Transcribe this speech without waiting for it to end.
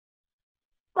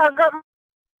Well,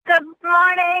 good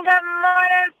morning,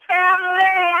 family.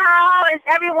 How is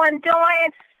everyone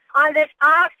doing on this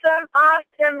awesome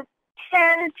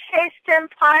 10 Tasting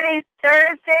Party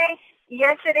Thursday?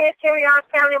 Yes, it is. Here we are,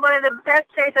 family. One of the best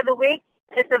days of the week.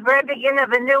 It's the very beginning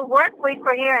of a new work week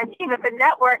for here at Team of the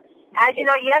Network. As you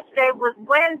know, yesterday was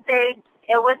Wednesday.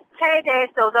 It was payday,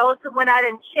 so those who went out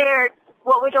and shared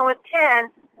what we're doing with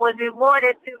 10 was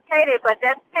rewarded through payday. But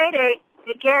that payday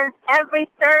begins every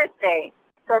Thursday.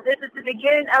 So this is the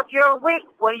beginning of your week.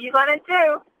 What are you going to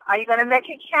do? Are you going to make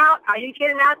it count? Are you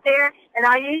getting out there? And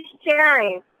are you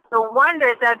sharing the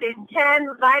wonders of these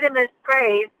 10 vitamin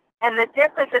sprays and the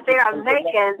difference that they are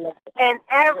making in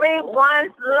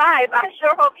everyone's life? I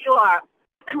sure hope you are.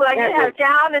 Well, you have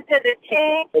down into the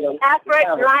team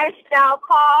effort lifestyle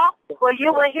call where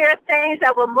you will hear things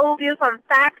that will move you from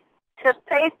fact to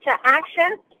faith to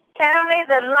action. Family,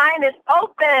 the line is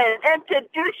open.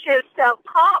 Introduce yourself.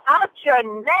 Call out your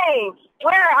name.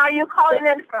 Where are you calling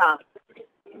in from?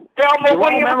 Thelma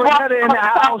Williams,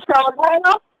 South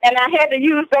Carolina, and I had to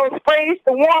use those sprays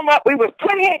to warm up. We was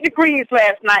 28 degrees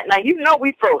last night. Now, you know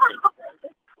we frozen.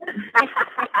 28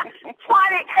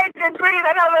 degrees.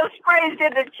 I know those sprays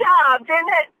did the job,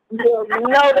 didn't it?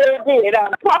 No, they did.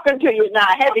 I'm talking to you now.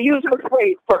 I had to use my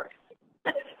sprays first.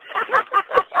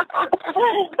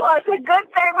 Well, it's a good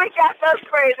thing we got those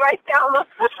sprays, right, Thelma?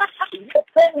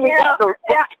 Thelma,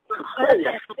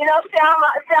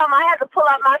 I had to pull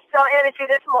out my Cell Energy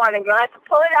this morning, girl. I had to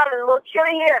pull it out. It's a little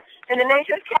chilly here in the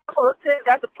nation's capital.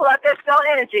 I had to pull out that Cell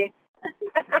Energy.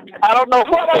 I don't know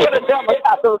what I would have done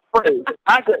without those sprays.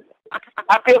 I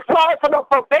feel sorry for those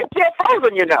folks. They're still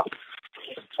frozen, you know.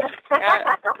 You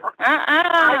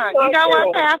know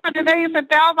what, Pastor Denise and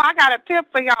Thelma, I got a tip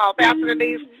for y'all, Pastor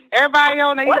Denise. Everybody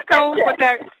on the East Coast with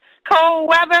that cold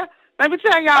weather. Let me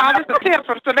tell y'all, this is a tip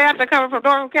from Samantha coming from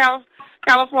Northern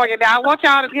California. Now, I want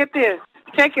y'all to get this.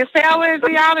 Take your Cell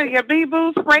Energy out and your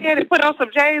bee-boo, spray it, and put on some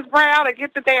James Brown and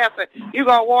get to dancing. You're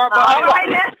going to warm up. All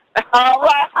right. I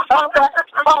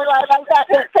got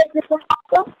this. Take it from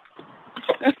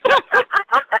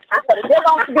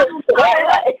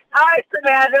All right,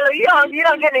 Samantha. You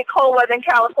don't get any cold weather in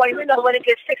California. We know when it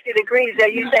gets 60 degrees there,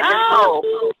 you say it's cold.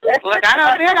 Look, I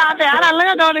done been out there. I done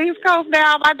lived on the East Coast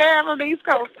now. My dad from the East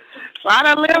Coast. So I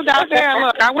done lived out there.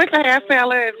 Look, I wish I had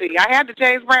Cell Energy. I had the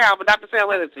James Brown, but not the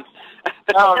Cell Energy.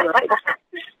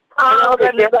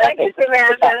 Thank you,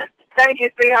 Samantha. Thank you,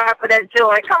 sweetheart, for that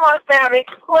joy. Come on, family.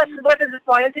 What is this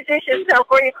for? Introduce yourself.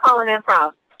 Where are you calling in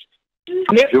from?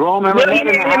 Jerome,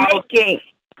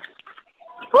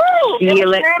 Woo!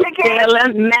 Maryland,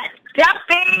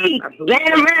 Duffy,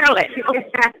 Maryland.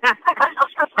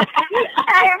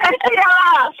 Hey, Miss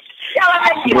Sheila.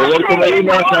 Welcome to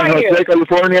Jose,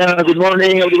 California. Good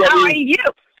morning, everybody. How are you?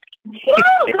 Woo!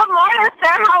 Good morning,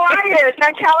 sir. How are you? Is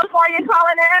that California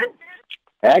calling in?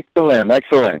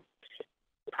 Excellent.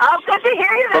 Oh, good to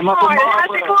hear you this morning.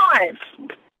 How's it going?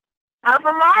 I'm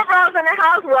from Marlboro's in the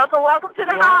house. Welcome to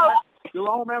the house.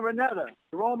 Jerome and Renetta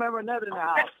in the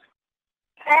house.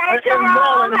 Hey,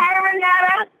 Jerome. Hey,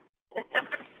 Renetta.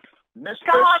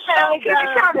 Come on, family. Keep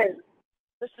it coming.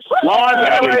 Lord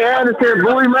Anderson,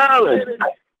 Bowie, Maryland.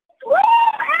 Woo!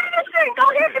 Anderson, go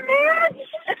get the man.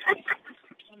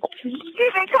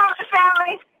 Keep it coming,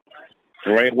 family.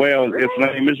 Right, well, it's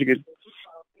Lane, Michigan.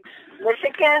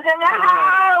 Michigan's in the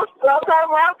house.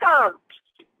 Welcome.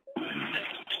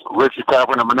 Richard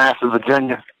California, Manassas,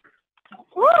 Virginia.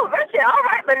 Woo, Richard. All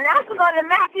right, Manassas on the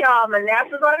map, y'all.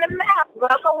 Manassas on the map.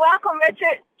 Welcome,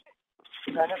 Richard.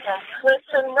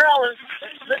 Listen, Maryland,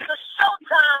 this is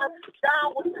showtime.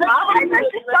 All right,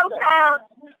 Mr. Showtime.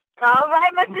 All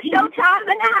right, Mr. Showtime's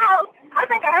in the house. I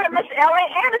think I heard Mr. L.A.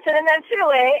 Anderson in there too,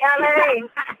 L.A.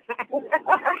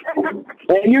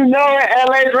 And you know it,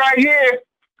 L.A.'s right here.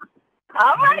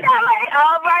 All right, L.A.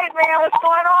 All right, man. What's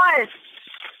going on?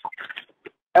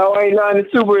 LA, I'm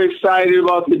super excited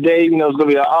about today. You know, it's going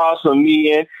to be an awesome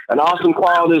meeting, an awesome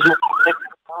call this morning,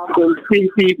 awesome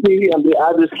PPP.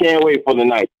 I just can't wait for the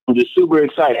night. I'm just super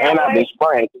excited, and I've been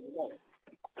spraying.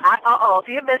 If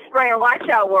you've been spraying, watch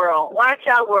out, world. Watch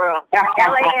out, world.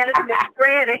 L.A. Anderson been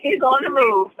spraying, and he's on the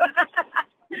move.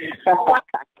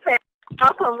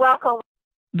 Welcome.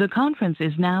 The conference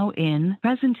is now in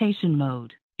presentation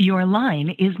mode. Your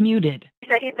line is muted. He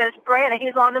said he's been spraying, and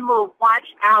he's on the move.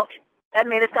 Watch out. That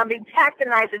means it's going to be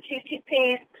tactonized. The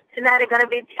TTPs tonight are going to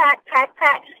be pack.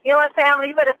 You know what, family?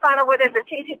 You better find out where there's a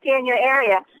TTP in your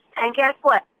area. And guess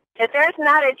what? If there's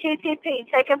not a TTP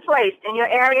taking place in your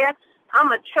area, I'm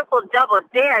a triple-double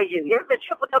dare you. You ever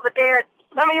triple-double dare?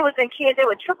 Some of you was in kids, they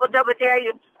would triple-double dare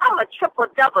you. I'm a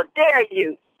triple-double dare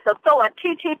you. So throw a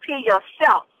TTP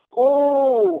yourself.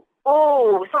 Ooh.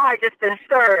 Some probably just been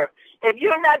served. If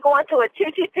you're not going to a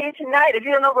TTP tonight, if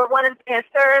you don't know where one is being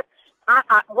served,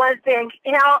 one is being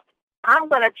held, I'm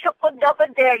going to triple double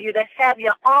dare you to have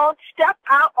your own step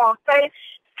out on faith.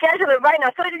 Schedule it right now.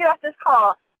 As soon as you get off this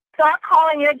call, start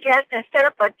calling your guests and set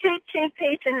up a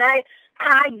TTP tonight.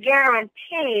 I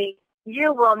guarantee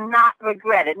you will not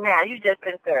regret it. Now, you just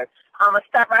been served. I'm going to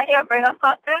stop right here and bring up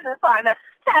my business partner,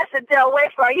 Pastor Del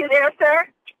Wafer. Are you there, sir?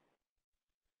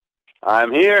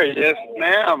 I'm here. Yes,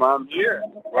 ma'am. I'm here.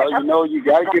 Well, you know, you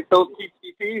got to get those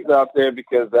TTPs out there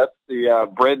because that's the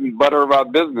bread and butter of our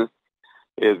business,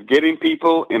 is getting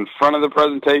people in front of the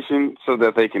presentation so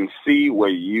that they can see what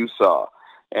you saw.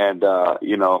 And,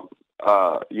 we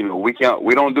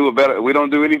don't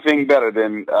do anything better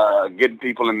than getting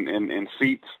people in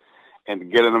seats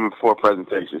and getting them before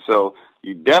presentation. So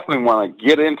you definitely want to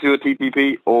get into a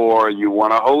TTP, or you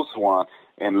want to host one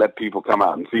and let people come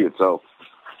out and see it. So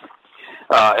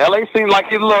LA seems like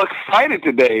he's a little excited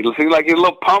today. It seems like he's a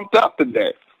little pumped up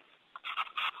today.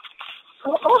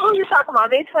 Who are you talking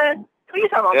about? Me, twin? Who are you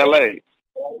talking about? LA.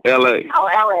 Oh, LA.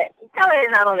 LA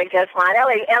is not on the guest line.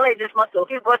 LA just must have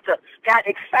got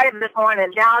excited this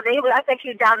morning. I think he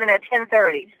was down in at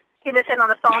 10:30. He been sitting on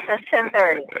the phone since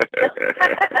 10:30.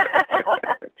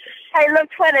 Hey, look,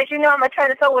 twin, as you know, I'm going to turn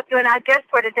this over with you and our guest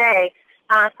for today.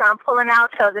 So I'm pulling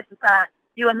out. So this is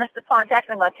you and Mr. Paul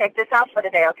Jackson. I'm going to take this out for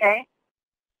today, okay?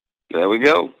 There we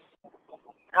go.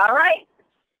 All right.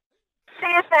 See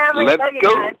you, family. Let's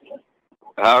go. Guys.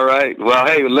 All right. Well,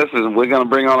 hey, listen, we're going to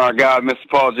bring on our guy, Mr.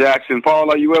 Paul Jackson. Paul,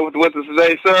 are you with us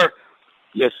today, sir?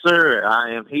 Yes, sir.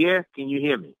 I am here. Can you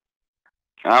hear me?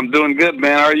 I'm doing good,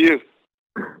 man. How are you?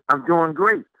 I'm doing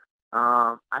great.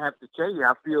 I have to tell you,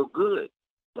 I feel good,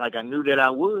 like I knew that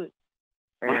I would.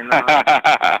 And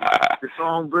the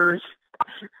songbird,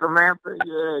 Samantha,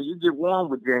 yeah, you get warm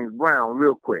with James Brown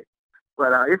real quick.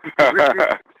 But it's a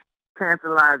terrific,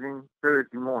 tantalizing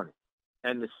Thursday morning.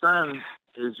 And the sun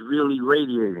is really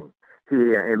radiating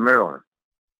here in Maryland.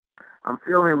 I'm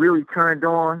feeling really turned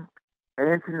on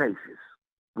and tenacious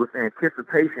with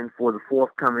anticipation for the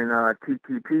forthcoming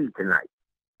TTP tonight,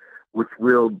 which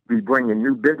will be bringing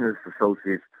new business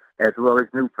associates as well as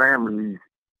new family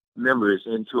members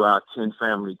into our 10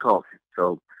 family culture.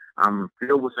 So I'm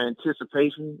filled with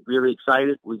anticipation, really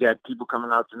excited. We got people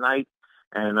coming out tonight,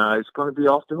 and it's going to be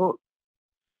off the hook.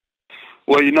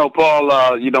 Well, you know, Paul,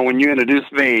 when you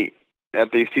introduced me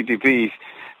at these TTPs,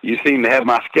 you seem to have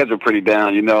my schedule pretty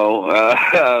down,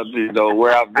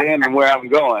 where I've been and where I'm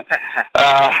going.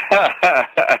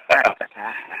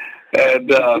 And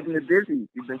keeping it busy.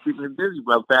 You've been keeping it busy,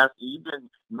 brother Pastor. You've been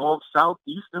north, south,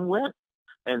 east, and west,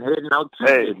 and heading out to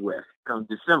the Midwest come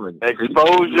December.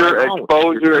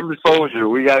 Exposure.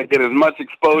 We got to get as much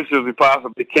exposure as we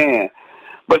possibly can.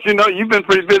 But you've been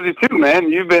pretty busy too,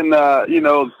 man. You've been,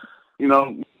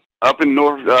 up in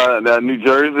North New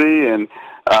Jersey, and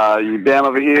you're down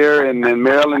over here in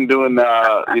Maryland doing,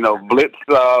 Blitz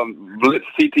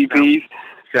TTPs.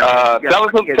 Tell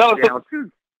us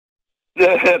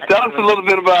a little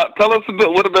bit about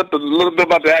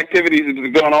the activities that are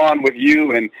going on with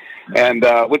you and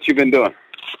what you've been doing.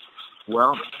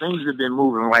 Well, things have been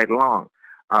moving right along.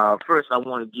 First, I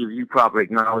want to give you proper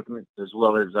acknowledgement as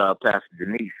well as Pastor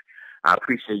Denise. I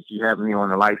appreciate you having me on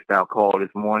the lifestyle call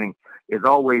this morning. It's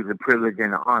always a privilege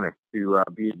and an honor to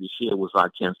be able to share with our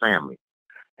 10 family.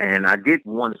 And I did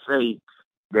want to say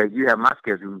that you have my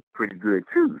schedule pretty good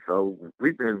too. So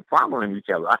we've been following each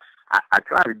other. I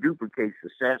try to duplicate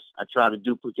success. I try to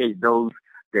duplicate those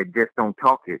that just don't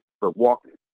talk it, but walk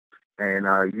it. And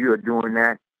you are doing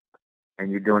that,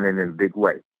 and you're doing it in a big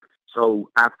way. So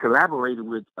I've collaborated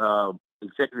with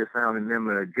executive founding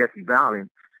member Jesse Bowling,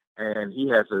 and he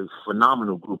has a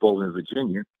phenomenal group over in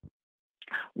Virginia.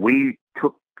 We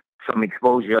took some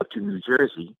exposure up to New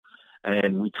Jersey,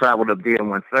 and we traveled up there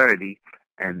one Saturday,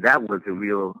 and that was a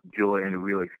real joy and a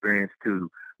real experience to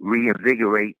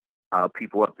reinvigorate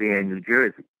people up there in New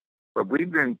Jersey. But we've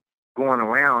been going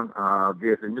around.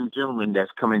 There's a new gentleman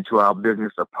that's come into our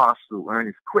business, Apostle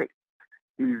Ernest Quick.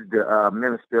 He's the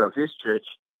minister of his church,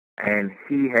 and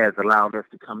he has allowed us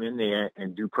to come in there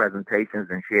and do presentations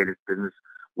and share this business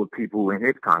with people in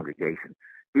his congregation.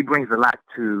 He brings a lot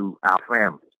to our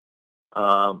family.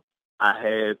 I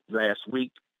had last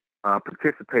week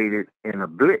participated in a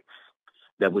blitz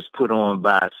that was put on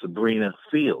by Sabrina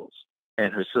Fields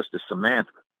and her sister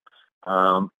Samantha.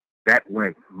 That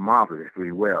went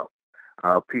marvelously well.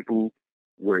 People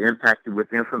were impacted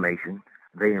with information.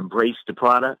 They embraced the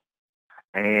product,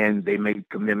 and they made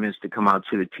commitments to come out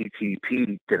to the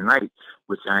TTP tonight,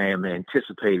 which I am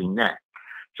anticipating that.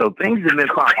 So things have been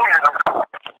fine.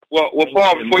 Well,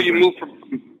 Paul,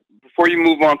 before before you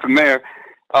move on from there,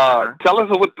 tell us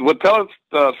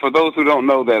for those who don't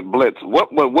know that Blitz.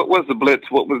 What was the Blitz?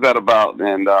 What was that about?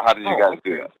 And how did you guys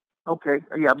do that? Okay,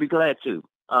 yeah, I'll be glad to.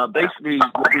 Basically,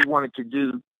 what we wanted to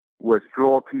do was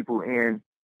draw people in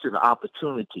to the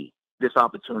opportunity, this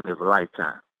opportunity of a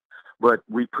lifetime. But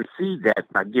we precede that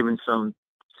by giving some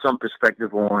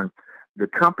perspective on the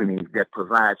company that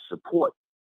provides support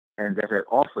and that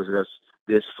offers us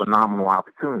this phenomenal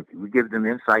opportunity. We give them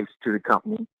insights to the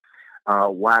company,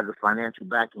 why the financial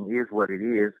backing is what it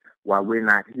is, why we're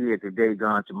not here today,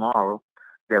 gone tomorrow,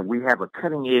 that we have a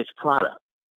cutting-edge product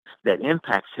that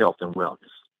impacts health and wellness.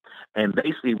 And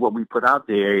basically what we put out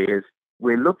there is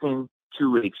we're looking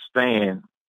to expand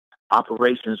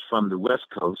operations from the West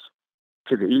Coast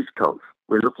to the East Coast.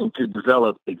 We're looking to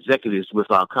develop executives with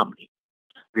our company.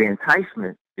 The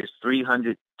enticement is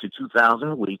 $300 to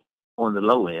 $2,000 a week on the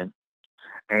low end,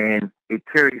 and it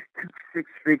carries 2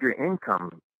 six-figure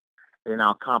income in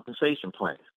our compensation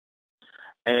plan.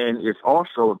 And it's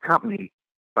also accompanied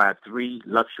by 3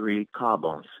 luxury car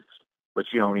bonuses, but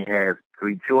you only have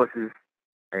 3 choices,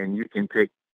 and you can pick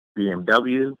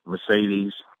BMW,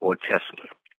 Mercedes, or Tesla.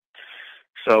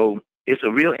 So it's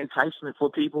a real enticement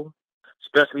for people,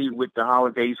 especially with the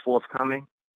holidays forthcoming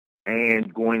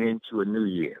and going into a new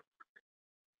year.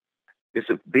 It's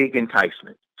a big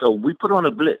enticement. So we put on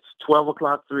a blitz, 12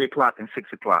 o'clock, 3 o'clock, and 6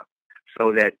 o'clock,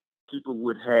 so that people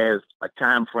would have a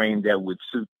time frame that would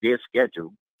suit their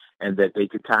schedule and that they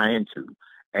could tie into.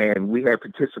 And we had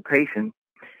participation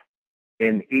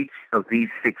in each of these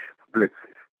 6 blitzes.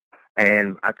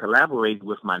 And I collaborated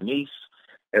with my niece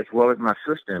as well as my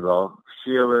sister-in-law,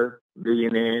 Sheila,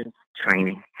 Billionaire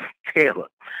Training, Taylor,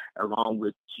 along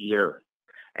with Tierra.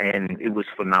 And it was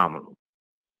phenomenal.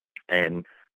 And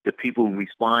the people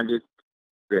responded.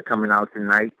 They're coming out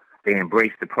tonight. They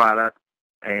embraced the product.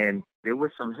 And there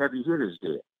were some heavy hitters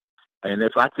there. And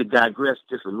if I could digress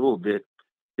just a little bit,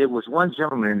 there was one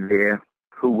gentleman there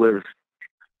who was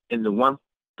in the 1%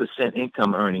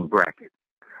 income earning bracket.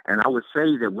 And I would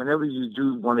say that whenever you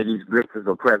do one of these blitzes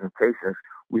or presentations,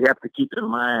 we have to keep in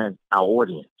mind our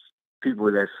audience,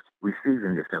 people that's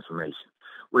receiving this information.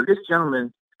 Well, this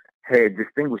gentleman had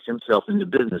distinguished himself in the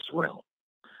business realm.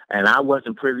 And I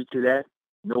wasn't privy to that,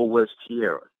 nor was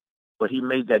Tierra. But he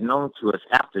made that known to us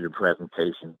after the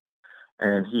presentation.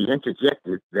 And he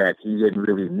interjected that he didn't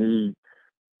really need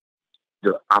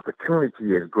the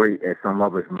opportunity as great as some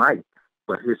of us might,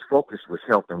 but his focus was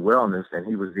health and wellness, and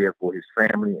he was there for his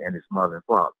family and his mother and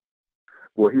father.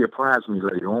 Well, he apprised me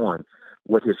later on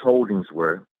what his holdings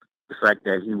were, the fact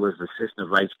that he was assistant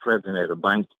vice president at a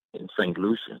bank in St.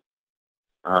 Lucia.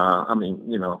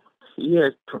 He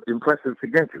had impressive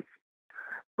credentials.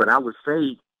 But I would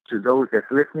say to those that's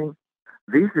listening,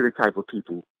 these are the type of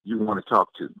people you want to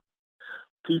talk to.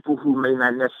 People who may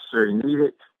not necessarily need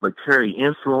it, but carry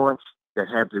influence, that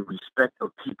have the respect of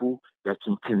people that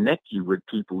can connect you with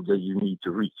people that you need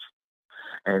to reach.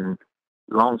 And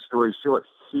long story short,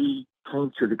 he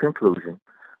came to the conclusion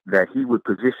that he would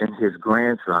position his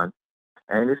grandson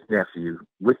and his nephew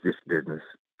with this business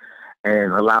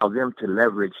and allow them to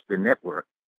leverage the network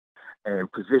and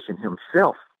position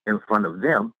himself in front of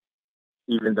them,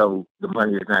 even though the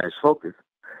money is not his focus.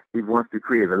 He wants to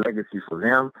create a legacy for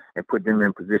them and put them in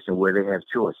a position where they have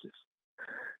choices.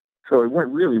 So it went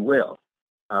really well.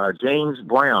 James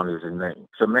Brown is his name.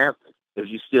 Samantha, if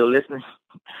you're still listening,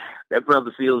 that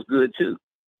brother feels good too.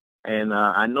 And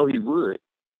I know he would,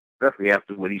 especially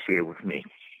after what he shared with me.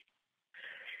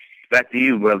 Back to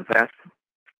you, Brother Pastor.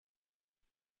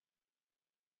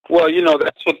 Well,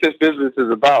 that's what this business is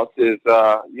about, is,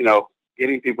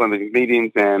 getting people in these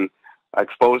meetings and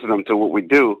exposing them to what we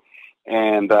do.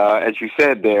 And as you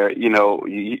said there, you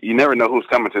never know who's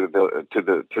coming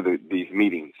to these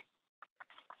meetings.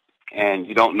 And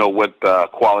you don't know what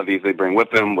qualities they bring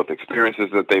with them, what experiences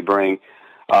that they bring,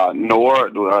 nor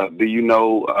do you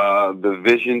know the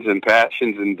visions and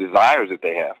passions and desires that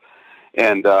they have.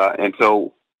 And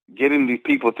so getting these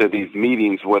people to these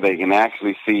meetings where they can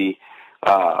actually see,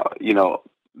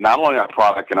 not only our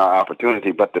product and our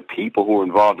opportunity, but the people who are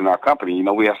involved in our company.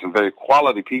 We have some very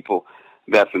quality people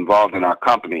that's involved in our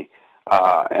company,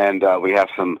 and we have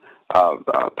some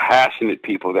passionate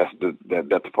people that's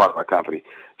a part of our company.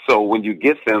 So when you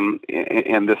get them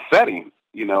in this setting,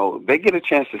 they get a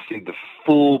chance to see the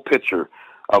full picture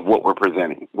of what we're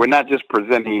presenting. We're not just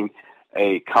presenting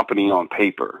a company on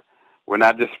paper. We're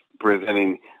not just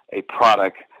presenting a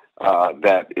product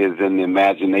that is in the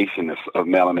imagination of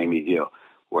Mel and Amy Gill.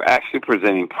 We're actually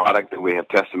presenting product that we have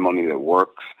testimony that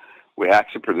works. We're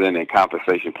actually presenting a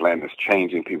compensation plan that's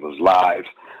changing people's lives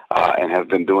and has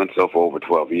been doing so for over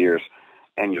 12 years.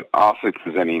 And you're also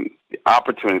presenting, the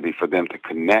opportunity for them to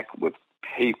connect with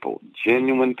people,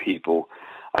 genuine people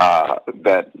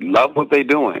that love what they're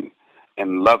doing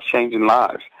and love changing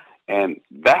lives. And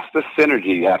that's the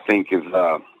synergy, I think, is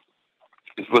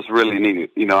what's really needed.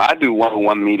 You know, I do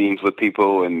one-on-one meetings with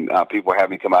people, and people have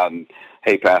me come out and,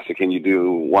 hey, Pastor, can you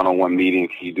do one-on-one meetings?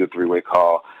 Can you do a three-way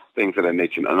call? Things of that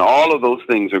nature. And all of those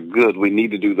things are good. We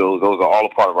need to do those. Those are all a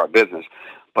part of our business.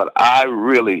 But I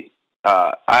really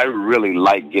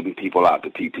like getting people out to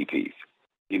TTPs,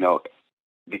 you know,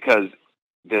 because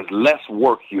there's less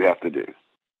work you have to do,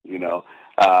 you know.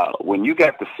 When you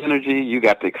got the synergy, you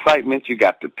got the excitement, you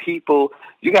got the people,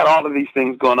 you got all of these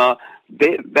things going on,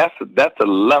 that's a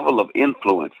level of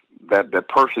influence that the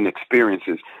person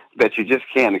experiences that you just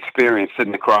can't experience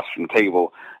sitting across from the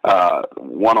table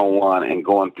one-on-one and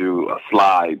going through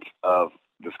slides of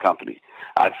this company.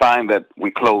 I find that we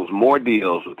close more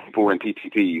deals with people in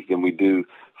TTPs than we do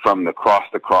from the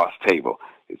cross-to-cross table.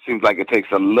 It seems like it takes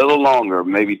a little longer,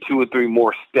 maybe 2 or 3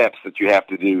 more steps that you have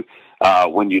to do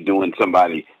when you're doing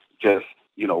somebody just,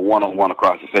 you know, one-on-one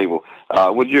across the table.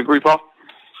 Would you agree, Paul?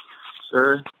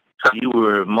 Sir, you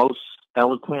were most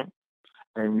eloquent,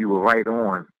 and you were right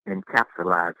on in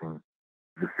capitalizing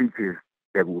the features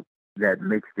that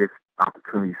makes this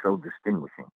opportunity so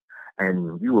distinguishing.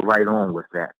 And you were right on with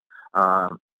that.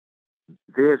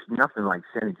 There's nothing like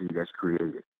synergy that's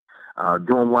created.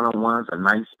 Doing one-on-ones are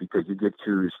nice because you get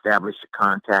to establish a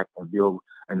contact and build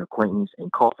an acquaintance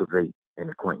and cultivate an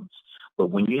acquaintance. But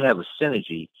when you have a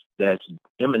synergy that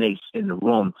emanates in the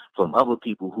room from other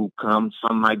people who come,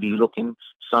 some might be looking,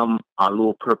 some are a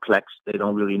little perplexed. They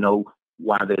don't really know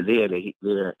why they're there. They're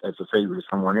there as a favor to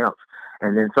someone else.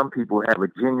 And then some people have a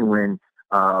genuine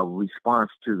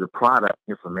response to the product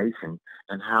information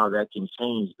and how that can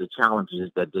change the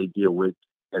challenges that they deal with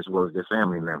as well as their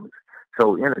family members.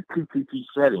 So in a TTP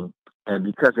setting, and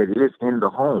because it is in the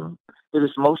home, it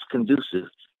is most conducive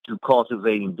to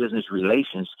cultivating business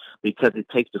relations because it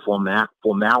takes the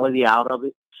formality out of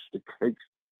it. It takes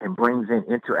and brings in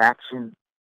interaction,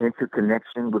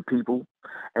 interconnection with people.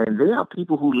 And there are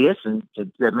people who listen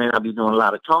that may not be doing a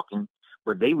lot of talking,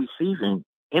 but they receiving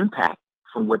impact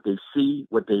from what they see,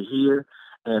 what they hear,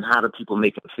 and how do people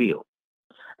make them feel.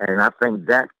 And I think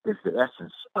that is the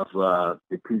essence of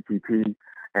the TTP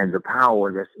and the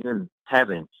power that's in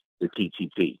having the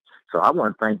TTP. So I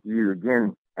want to thank you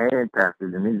again and Pastor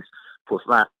Denise for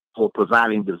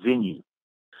providing the venue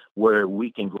where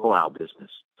we can grow our business,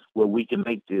 where we can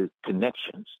make the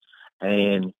connections,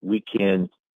 and we can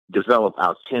develop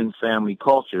our 10 family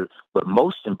culture, but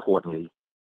most importantly,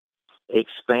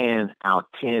 expand our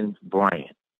 10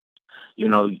 brand. You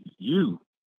know, you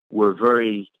were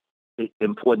very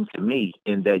important to me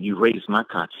in that you raised my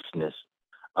consciousness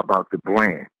about the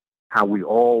brand, how we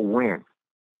all win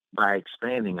by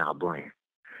expanding our brand.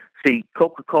 See,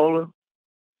 Coca-Cola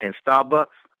and Starbucks,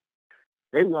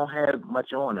 they won't have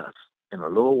much on us in a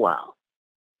little while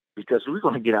because we're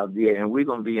going to get out there and we're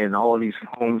going to be in all these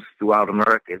homes throughout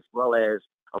America as well as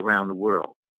around the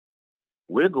world.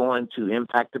 We're going to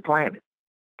impact the planet,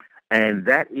 and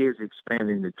that is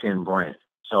expanding the 10 brand.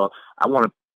 So I want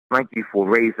to thank you for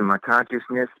raising my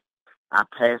consciousness. I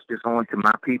pass this on to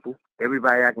my people,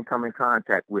 everybody I can come in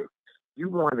contact with. You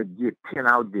want to get 10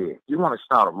 out there. You want to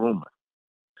start a rumor.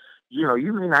 You know,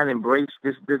 you may not embrace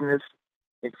this business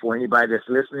for anybody that's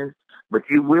listening, but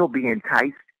you will be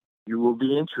enticed. You will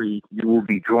be intrigued. You will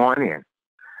be drawn in.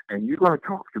 And you're going to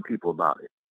talk to people about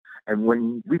it. And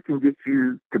when we can get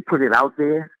you to put it out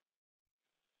there,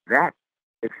 that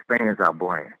expands our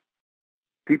brand.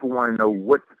 People want to know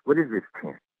what is this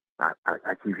 10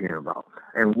 I keep hearing about.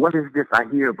 And what is this I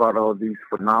hear about all these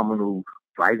phenomenal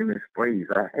vitamin sprays?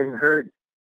 I hadn't heard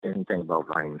anything about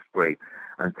vitamin spray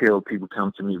until people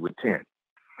come to me with 10.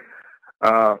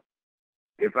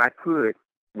 If I could,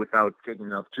 without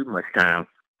taking up too much time,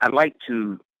 I'd like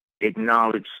to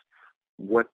acknowledge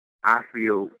what I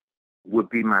feel would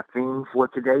be my theme for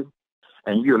today.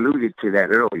 And you alluded to that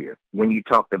earlier when you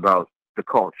talked about the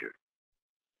culture.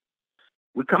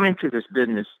 We come into this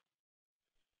business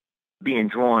being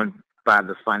drawn by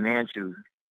the financial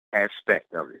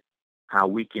aspect of it, how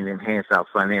we can enhance our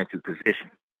financial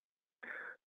position.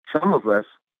 Some of us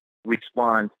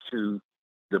respond to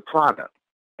the product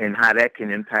and how that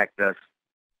can impact us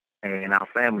and our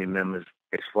family members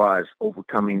as far as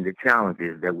overcoming the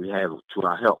challenges that we have to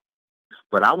our health.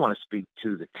 But I want to speak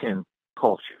to the 10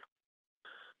 culture.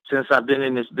 Since I've been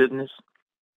in this business,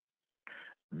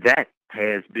 that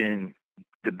has been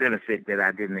the benefit that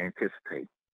I didn't anticipate.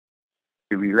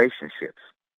 The relationships,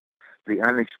 the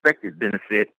unexpected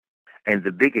benefit, and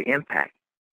the bigger impact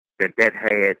that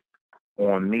had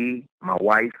on me, my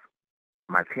wife,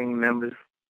 my team members,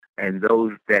 and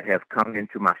those that have come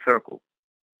into my circle.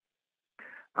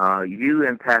 You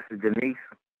and Pastor Denise,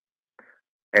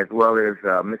 as well as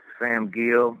Mr. Sam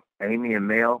Gill, Amy, and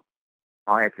Mel,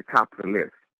 are at the top of the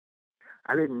list.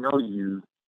 I didn't know you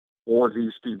or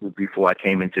these people before I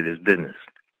came into this business.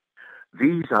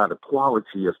 These are the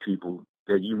quality of people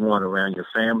that you want around your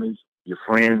families, your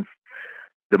friends.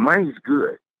 The money's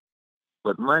good,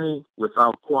 but money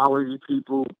without quality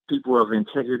people, people of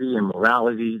integrity and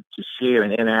morality to share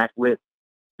and interact with,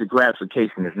 the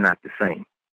gratification is not the same.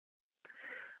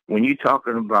 When you're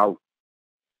talking about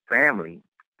family,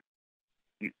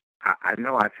 I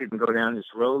know I shouldn't go down this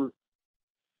road,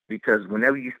 because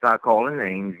whenever you start calling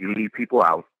names, you leave people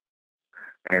out.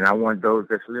 And I want those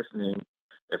that's listening,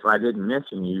 if I didn't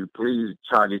mention you, please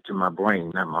charge it to my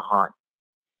brain, not my heart.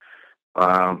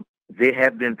 There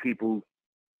have been people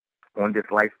on this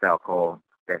lifestyle call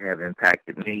that have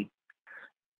impacted me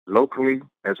locally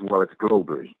as well as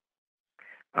globally.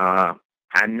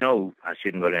 I know I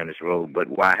shouldn't go down this road, but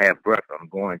while I have breath, I'm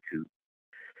going to.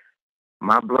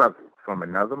 My brother from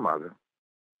another mother,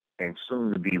 and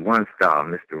soon to be one star,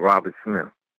 Mr. Robert Smith.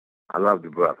 I love the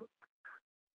brother.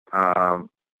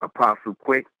 Apostle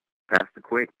Quick, Pastor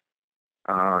Quick,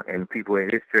 and people in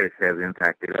his church have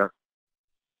impacted us.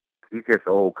 He's just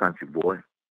an old country boy.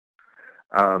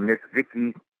 Miss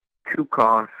Vicky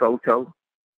Two-Car Soto,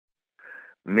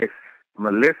 Miss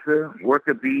Melissa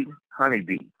Worker Bee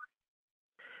Honeybee,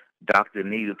 Dr.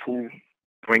 Anita Poole,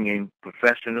 bringing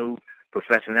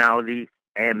professionality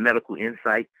and medical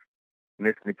insight.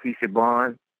 Miss Nikisha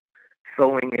Bond,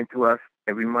 sewing into us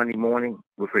every Monday morning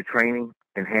with her training,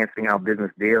 enhancing our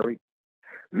business daily.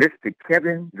 Mr.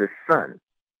 Kevin the Son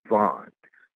Bond,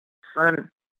 son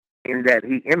in that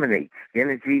he emanates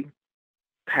energy,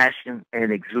 passion,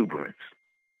 and exuberance.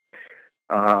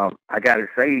 I got to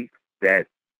say that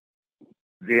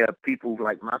there are people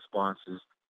like my sponsors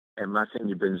and my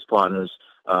senior business partners,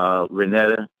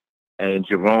 Renetta and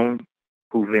Jerome,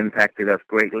 who've impacted us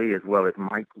greatly, as well as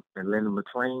Mike and Linda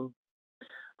McLean.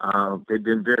 They've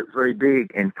been very, very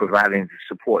big in providing the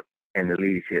support and the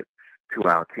leadership to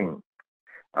our team.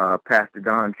 Pastor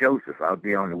Don Joseph out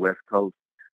there on the West Coast,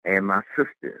 and my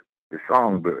sister, the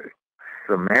songbird,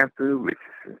 Samantha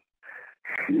Richardson.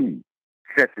 She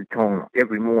sets the tone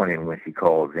every morning when she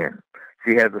calls in.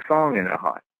 She has a song in her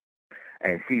heart,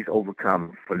 and she's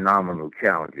overcome phenomenal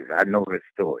challenges. I know her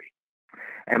story.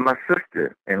 And my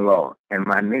sister-in-law and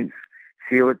my niece,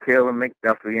 Sheila Taylor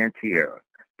McDuffie and Tierra,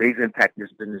 they've impacted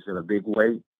this business in a big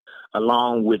way,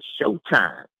 along with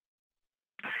Showtime,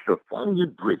 Sophia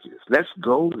Bridges, Let's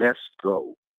Go,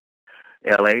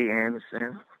 L.A.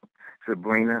 Anderson,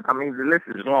 Sabrina. I mean, the list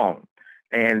is long.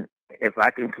 And if I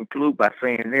can conclude by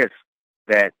saying this,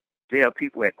 that there are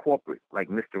people at corporate, like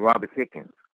Mr. Robert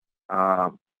Hickens. I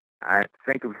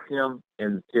think of him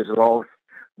in his loss,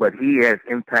 but he has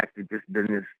impacted this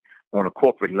business on a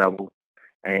corporate level,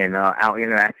 and our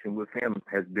interaction with him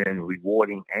has been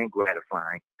rewarding and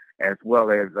gratifying, as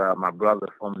well as my brother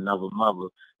from another mother,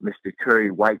 Mr. Curry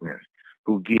Whitener,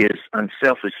 who gives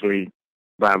unselfishly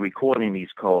by recording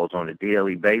these calls on a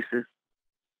daily basis.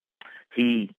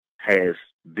 He has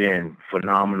been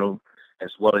phenomenal,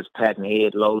 as well as Patton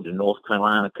Edlow, the North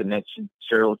Carolina connection,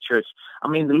 Cheryl Church. I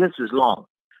mean, the list is long.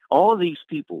 All these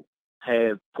people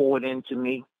have poured into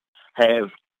me,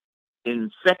 have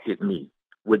infected me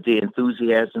with their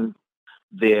enthusiasm,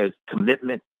 their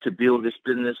commitment to build this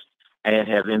business, and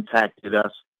have impacted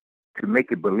us to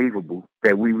make it believable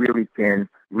that we really can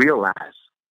realize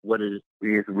what it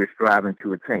is we're striving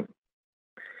to attain.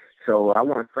 So I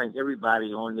want to thank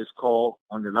everybody on this call,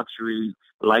 on the Luxury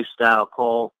Lifestyle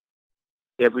call.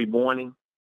 Every morning,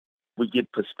 we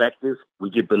get perspective, we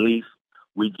get belief,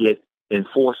 we get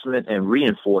enforcement and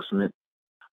reinforcement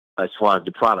as far as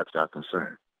the products are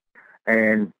concerned.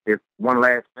 And if one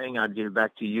last thing, I'll give it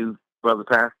back to you, Brother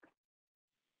Pastor.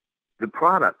 The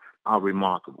products are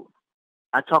remarkable.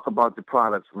 I talk about the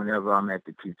products whenever I'm at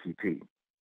the TTP.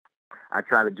 I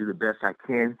try to do the best I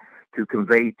can to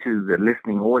convey to the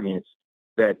listening audience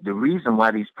that the reason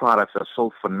why these products are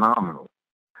so phenomenal,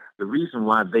 the reason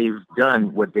why they've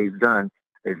done what they've done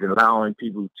is allowing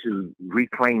people to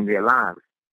reclaim their lives,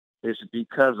 is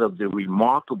because of the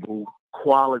remarkable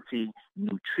quality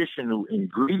nutritional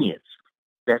ingredients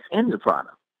that's in the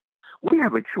product. We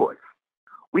have a choice.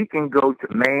 We can go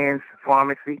to man's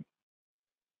pharmacy,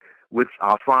 which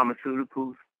are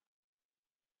pharmaceuticals,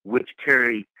 which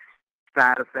carry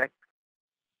side effects,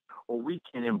 or we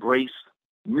can embrace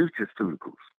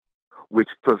nutraceuticals, which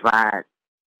provide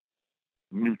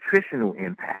nutritional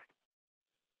impact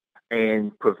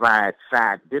and provide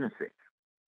side benefits.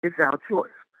 It's our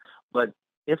choice. But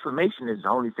information is the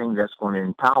only thing that's going to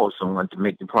empower someone to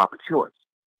make the proper choice.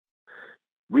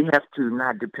 We have to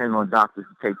not depend on doctors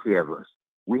to take care of us.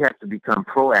 We have to become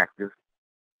proactive,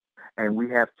 and we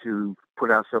have to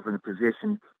put ourselves in a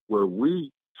position where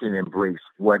we can embrace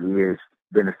what is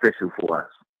beneficial for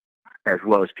us, as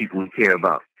well as people we care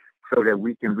about, so that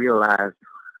we can realize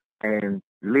and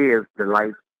live the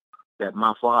life that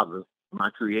my Father, my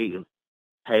Creator,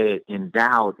 had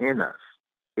endowed in us.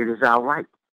 It is our right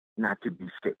not to be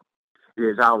sick. It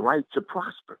is our right to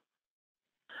prosper.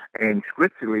 And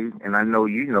scripturally, and I know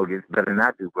you know this better than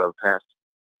I do, Brother Pastor,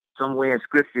 somewhere in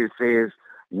Scripture it says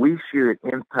we should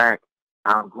impact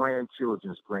our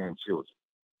grandchildren's grandchildren.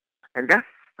 And that's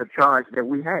a charge that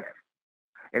we have.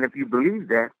 And if you believe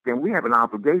that, then we have an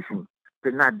obligation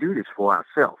to not do this for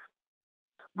ourselves,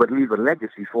 but leave a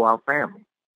legacy for our family.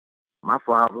 My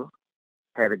father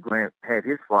had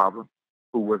his father,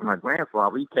 who was my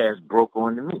grandfather. He passed broke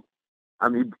on to me. I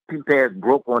mean, he passed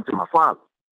broke on to my father,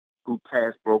 who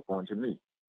passed broke on to me.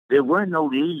 There were no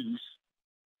leaves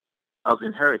of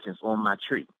inheritance on my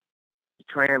tree.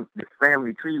 The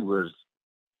family tree was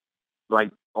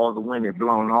like all the wind had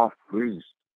blown off leaves.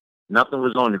 Nothing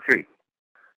was on the tree.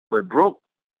 But broke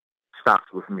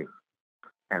stops with me.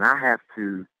 And I have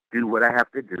to do what I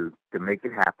have to do to make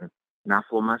it happen, not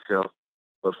for myself,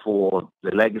 but for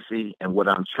the legacy and what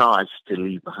I'm charged to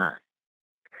leave behind.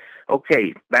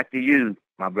 Okay, back to you,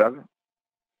 my brother.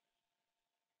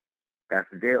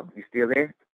 Pastor Dale, you still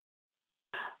there?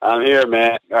 I'm here,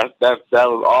 man. That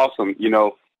was awesome. You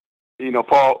know,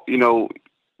 Paul, you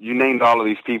named all of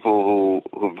these people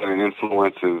who've been an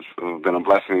influence, who've been a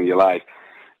blessing in your life.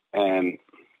 And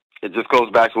it just goes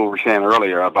back to what we were saying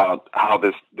earlier about how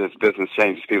this business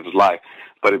changes people's life.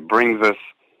 But it brings us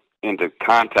into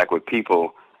contact with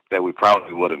people that we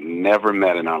probably would have never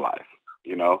met in our life.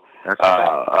 That's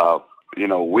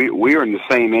we're in the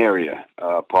same area,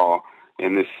 Paul,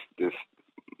 in this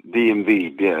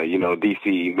DMV,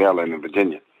 DC, Maryland, and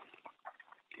Virginia.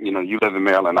 You live in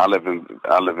Maryland, I live in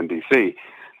DC,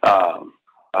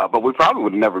 but we probably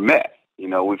would have nehave met.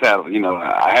 We've had,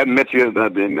 I hadn't met you.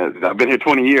 I've been here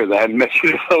 20 years. I hadn't met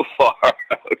you so far.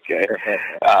 Okay.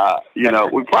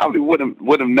 We probably would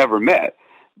have never met,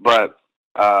 but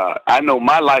I know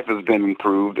my life has been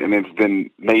improved and it's been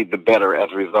made the better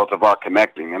as a result of our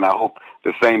connecting. And I hope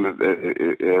the same has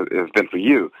been for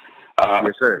you.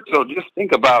 Yes, sir. So just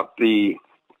think about the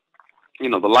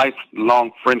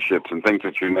lifelong friendships and things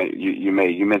that you made.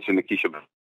 You mentioned Nikisha.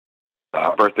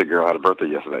 Birthday girl had a birthday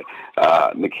yesterday.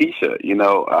 Nikisha,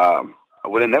 I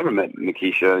would have never met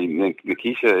Nikisha.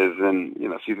 Nikisha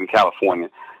is she's in California,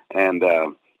 and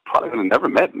probably would have never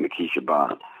met Nikisha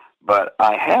Bond. But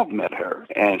I have met her,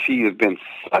 and she has been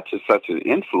such an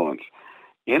influence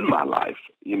in my life,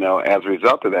 as a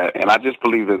result of that. And I just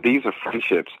believe that these are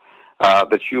friendships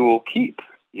that you will keep,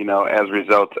 as a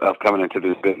result of coming into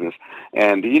this business.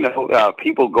 And,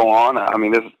 people go on. I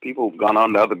mean, there's people who've gone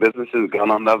on to other businesses,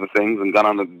 gone on to other things, and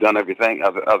done everything,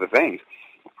 other things.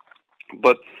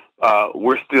 But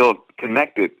we're still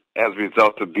connected as a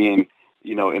result of being,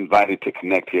 invited to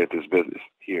connect here at this business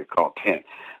here called 10.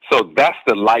 So that's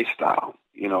the lifestyle.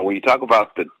 When you talk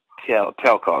about the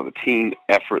TELCO, the team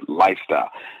effort lifestyle,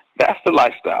 that's the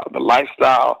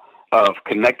lifestyle of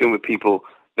connecting with people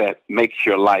that makes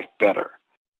your life better.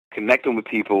 Connecting with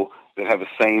people that have the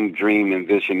same dream and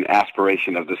vision,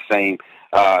 aspiration of the same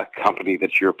company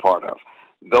that you're part of.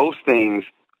 Those things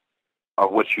are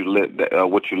what you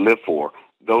live for.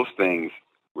 Those things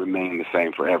remain the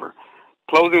same forever.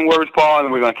 Closing words, Paul, and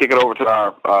then we're going to kick it over to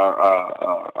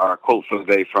our quote for the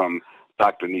day from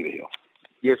Dr. Nita Hill.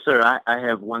 Yes, sir. I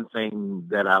have one thing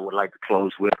that I would like to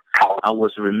close with. I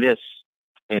was remiss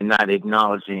in not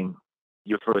acknowledging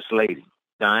your First Lady,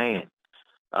 Diane.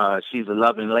 She's a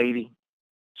loving lady.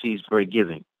 She's very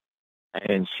giving.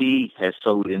 And she has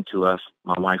sold into us,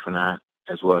 my wife and I,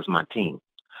 as well as my team.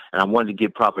 And I wanted to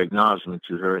give proper acknowledgement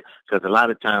to her because a lot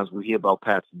of times we hear about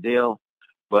Pastor Dale,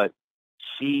 but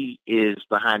she is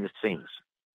behind the scenes.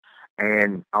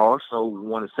 And I also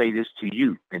want to say this to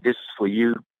you, and this is for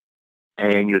you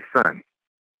and your son,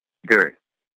 Derek.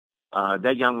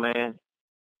 That young man,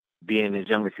 being as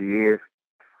young as he is,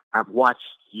 I've watched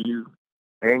you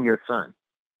and your son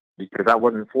because I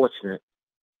wasn't fortunate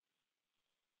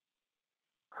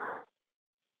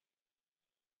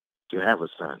to have a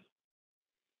son.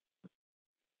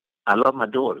 I love my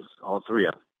daughters, all three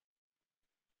of them.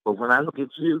 But when I look at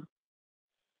you,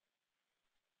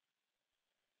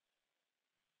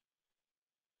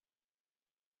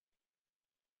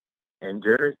 and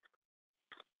Derek,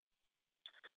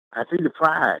 I see the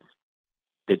pride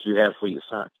that you have for your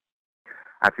son.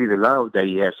 I see the love that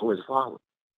he has for his father.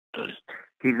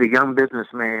 He's a young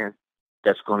businessman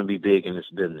that's going to be big in this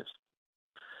business.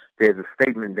 There's a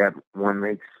statement that one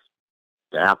makes: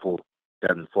 the apple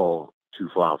doesn't fall too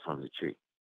far from the tree.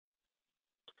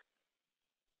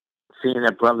 Seeing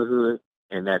that brotherhood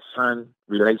and that son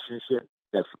relationship,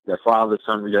 that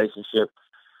father-son relationship,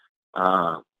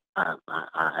 I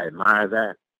admire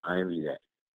that. I envy that.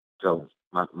 So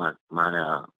my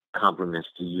compliments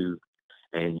to you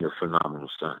and your phenomenal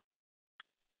son.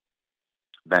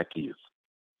 Back to you.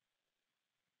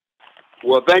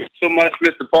 Well, thank you so much,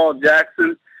 Mr. Paul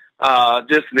Jackson.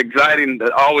 Just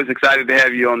always excited to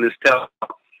have you on this talk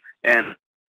and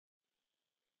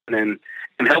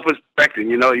help us perfecting.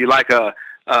 You know, you're like a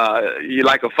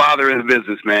father in the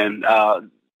business, man.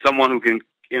 Someone who can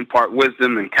impart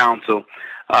wisdom and counsel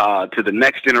to the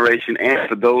next generation, and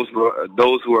for those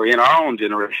who are in our own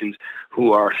generations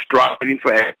who are striving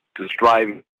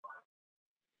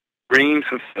dreams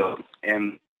fulfilled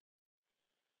and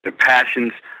their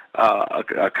passions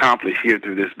accomplished here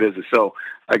through this business. So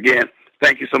again,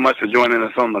 thank you so much for joining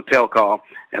us on the tel call,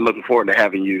 and looking forward to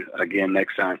having you again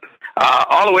next time.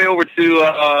 All the way over to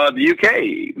the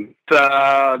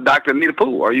UK, Dr. Anita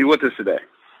Poole, are you with us today?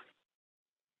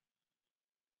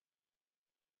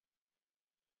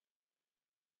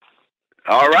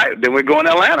 All right, then we're going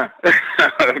to Atlanta.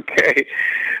 Okay.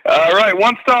 All right,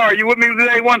 1 star. Are you with me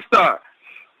today? 1 star.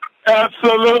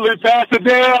 Absolutely, Pastor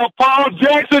Dale. Paul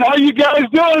Jackson, how you guys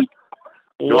doing?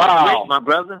 Wow. Great, my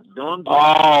brother. Doing great.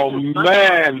 Oh,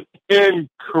 man.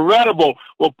 Incredible.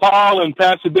 Well, Paul and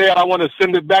Pastor Dale, I want to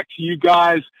send it back to you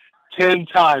guys 10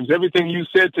 times. Everything you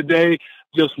said today,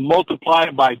 just multiply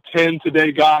it by 10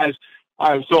 today, guys.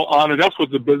 I am so honored. That's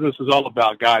what the business is all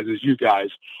about, guys, is you guys.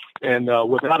 And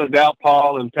without a doubt,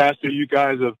 Paul and Pastor, you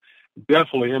guys have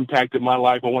definitely impacted my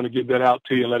life. I want to give that out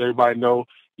to you and let everybody know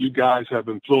you guys have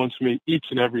influenced me each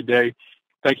and every day.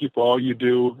 Thank you for all you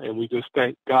do. And we just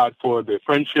thank God for the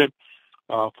friendship,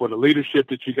 for the leadership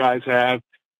that you guys have,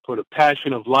 for the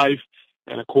passion of life,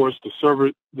 and, of course, the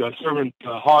servant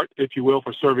heart, if you will,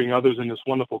 for serving others in this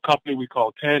wonderful company we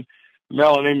call 10.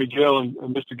 Mel and Amy Gill and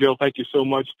Mr. Gill, thank you so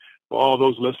much for all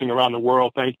those listening around the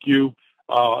world. Thank you.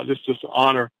 It's just an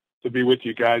honor to be with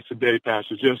you guys today,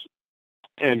 Pastor. Just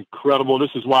incredible.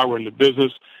 This is why we're in the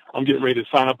business. I'm getting ready to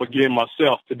sign up again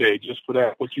myself today just for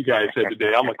that, what you guys said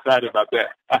today. I'm excited about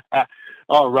that.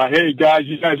 All right. Hey, guys,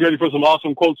 you guys ready for some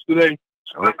awesome quotes today?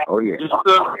 Oh yeah.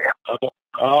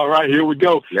 All right, here we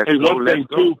go. One thing,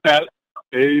 Pat.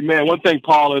 Amen. One thing,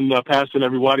 Paul and Pastor and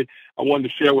everybody, I wanted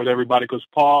to share with everybody, because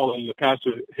Paul and the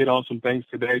Pastor hit on some things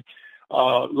today.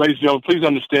 Ladies and gentlemen, please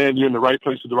understand you're in the right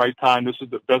place at the right time. This is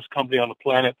the best company on the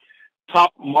planet.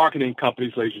 Top marketing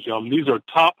companies, ladies and gentlemen. These are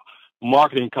top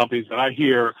marketing companies that I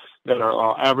hear that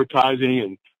are advertising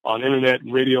and on internet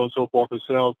and radio and so forth and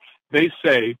sales. They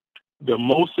say the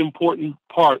most important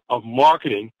part of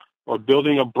marketing or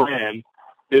building a brand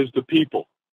is the people.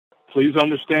 Please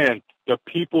understand, the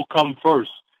people come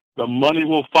first. The money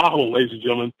will follow, ladies and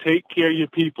gentlemen. Take care of your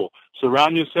people.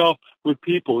 Surround yourself with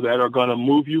people that are going to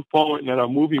move you forward and that are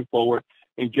moving forward.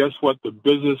 And guess what? The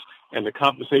business and the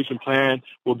compensation plan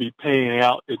will be paying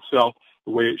out itself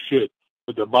the way it should.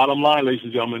 But the bottom line, ladies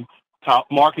and gentlemen, top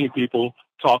marketing people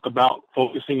talk about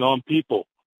focusing on people.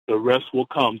 The rest will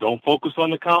come. Don't focus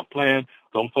on the comp plan.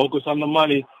 Don't focus on the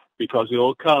money, because it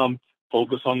will come.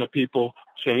 Focus on the people,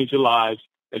 change your lives,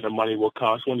 and the money will come.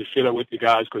 I just wanted to share that with you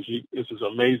guys, because this is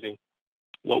amazing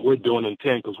what we're doing in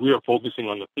 10, because we are focusing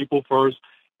on the people first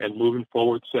and moving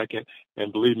forward second.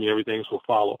 And believe me, everything else will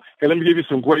follow. Hey, let me give you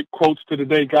some great quotes to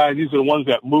today, guys. These are the ones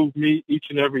that move me each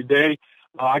and every day.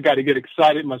 I got to get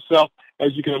excited myself.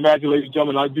 As you can imagine, ladies and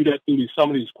gentlemen, I do that through some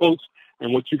of these quotes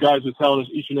and what you guys are telling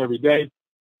us each and every day.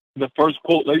 The first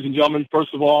quote, ladies and gentlemen,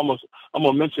 first of all, I'm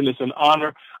going to mention this in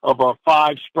honor of our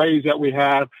 5 sprays that we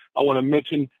have. I want to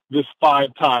mention this 5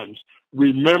 times.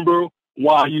 Remember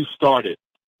why you started.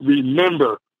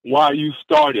 Remember why you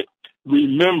started.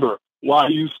 Remember why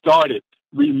you started.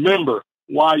 Remember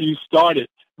why you started.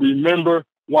 Remember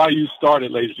why you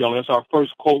started, ladies and gentlemen. That's our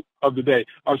first quote of the day.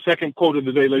 Our second quote of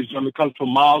the day, ladies and gentlemen, comes from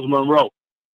Miles Monroe,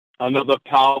 another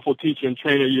powerful teacher and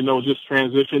trainer, just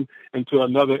transitioned into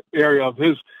another area of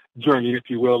his journey, if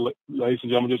you will, ladies and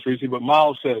gentlemen, just recently. But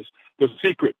Miles says, the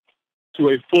secret to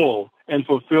a full and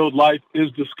fulfilled life is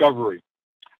discovery,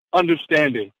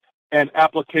 understanding, and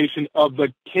application of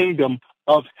the kingdom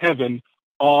of heaven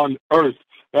on earth.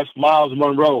 That's Miles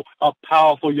Monroe, a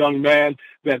powerful young man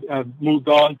that moved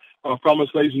on from us,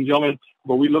 ladies and gentlemen.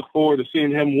 But we look forward to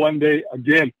seeing him one day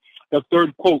again. The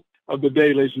third quote of the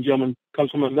day, ladies and gentlemen,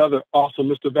 comes from another awesome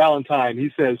Mr. Valentine.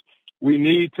 He says, we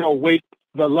need to awake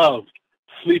the love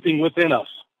sleeping within us.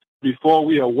 before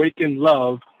we awaken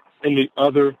love in the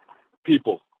other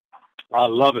people. I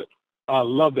love it. I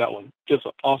love that one. Just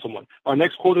an awesome one. Our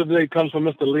next quote of the day comes from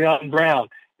Mr. Leon Brown.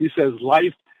 He says,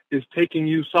 life is taking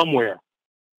you somewhere.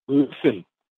 Listen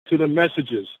to the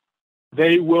messages.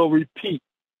 They will repeat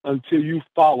until you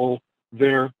follow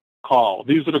their call.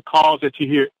 These are the calls that you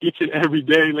hear each and every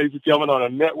day, ladies and gentlemen, on a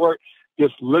network.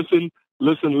 Just listen,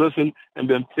 listen, listen, and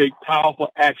then take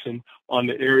powerful action on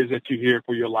the areas that you hear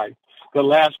for your life. The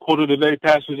last quote of the day,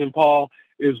 Pastors and Paul,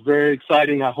 is very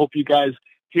exciting. I hope you guys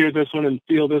hear this one and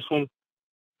feel this one.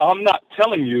 I'm not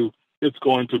telling you it's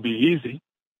going to be easy.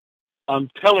 I'm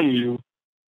telling you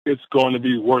it's going to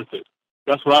be worth it.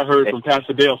 That's what I heard from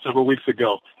Pastor Dale several weeks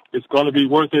ago. It's going to be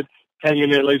worth it. Hang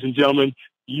in there, ladies and gentlemen.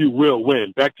 You will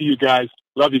win. Back to you guys.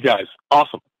 Love you guys.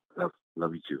 Awesome.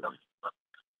 Love you too.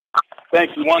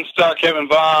 Thank you, One Star Kevin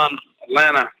Vaughn,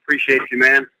 Atlanta. Appreciate you,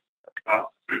 man.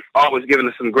 Always giving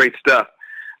us some great stuff.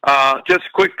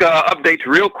 Just quick updates,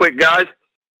 real quick, guys.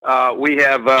 We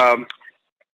have,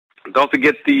 don't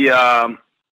forget the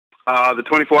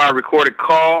 24-hour recorded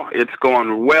call. It's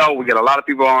going well. We get a lot of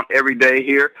people on every day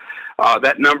here.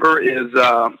 That number is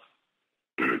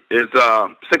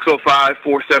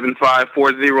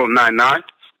 605-475-4099.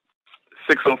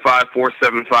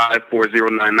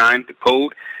 605-475-4099. The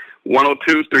code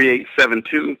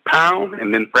 102-3872 pound,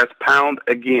 and then press pound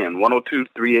again.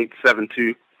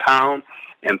 102-3872 pound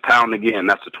and pound again.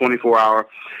 That's a 24-hour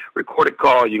recorded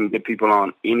call. You can get people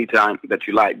on anytime that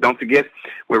you like. Don't forget,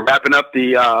 we're wrapping up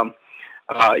the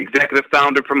executive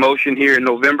founder promotion here in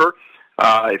November.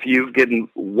 If you've getting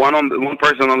one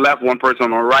person on the left, one person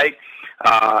on the right,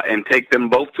 and take them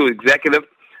both to executive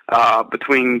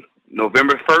between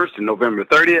November 1st and November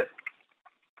 30th,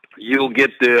 you'll get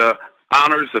the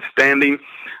honors of standing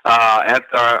at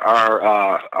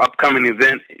our upcoming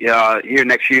event here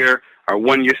next year, our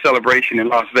one-year celebration in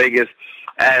Las Vegas,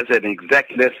 as an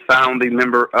executive founding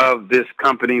member of this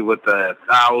company with a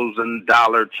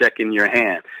 $1,000 check in your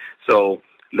hand. So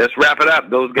let's wrap it up.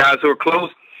 Those guys who are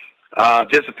close,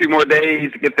 just a few more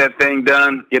days to get that thing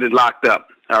done, get it locked up.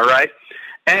 All right?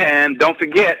 And don't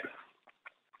forget,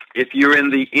 if you're in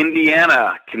the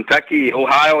Indiana, Kentucky,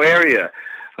 Ohio area,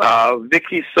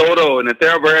 Vicky Soto and the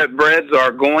Thoroughbreds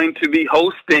are going to be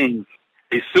hosting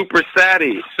a Super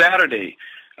Saturday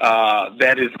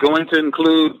that is going to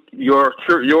include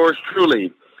yours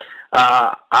truly.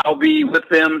 I'll be with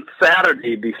them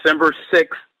Saturday, December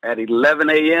 6th at 11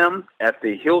 a.m. at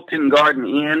the Hilton Garden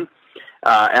Inn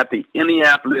at the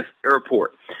Indianapolis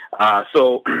Airport.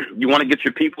 So you want to get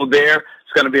your people there.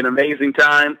 It's going to be an amazing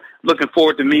time. Looking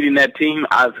forward to meeting that team.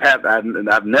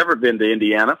 I've never been to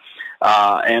Indiana,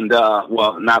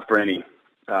 well, not for any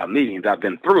meetings. I've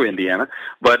been through Indiana,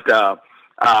 but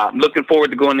looking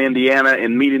forward to going to Indiana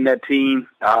and meeting that team,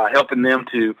 helping them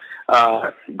to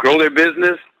grow their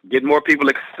business, get more people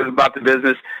excited about the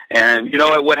business. And you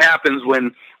know what happens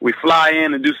when we fly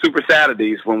in and do Super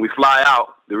Saturdays? When we fly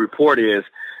out, the report is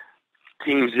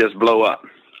teams just blow up.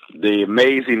 The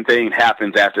amazing thing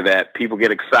happens after that. People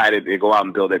get excited. They go out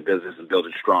and build their business and build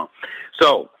it strong.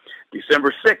 So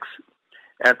December 6th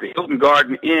at the Hilton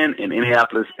Garden Inn in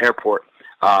Indianapolis Airport,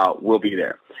 we'll be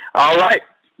there. All right.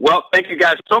 Well, thank you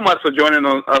guys so much for joining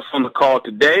us on the call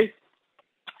today.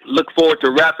 Look forward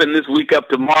to wrapping this week up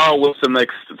tomorrow with some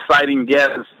exciting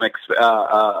guests.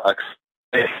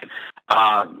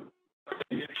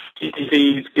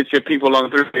 Get your people on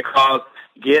through because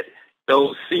get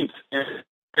those seats in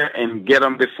and get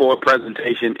them before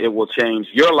presentation. It will change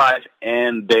your life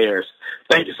and theirs.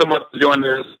 Thank you so much for joining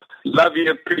us. Love you,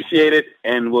 appreciate it,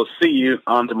 and we'll see you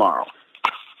on tomorrow.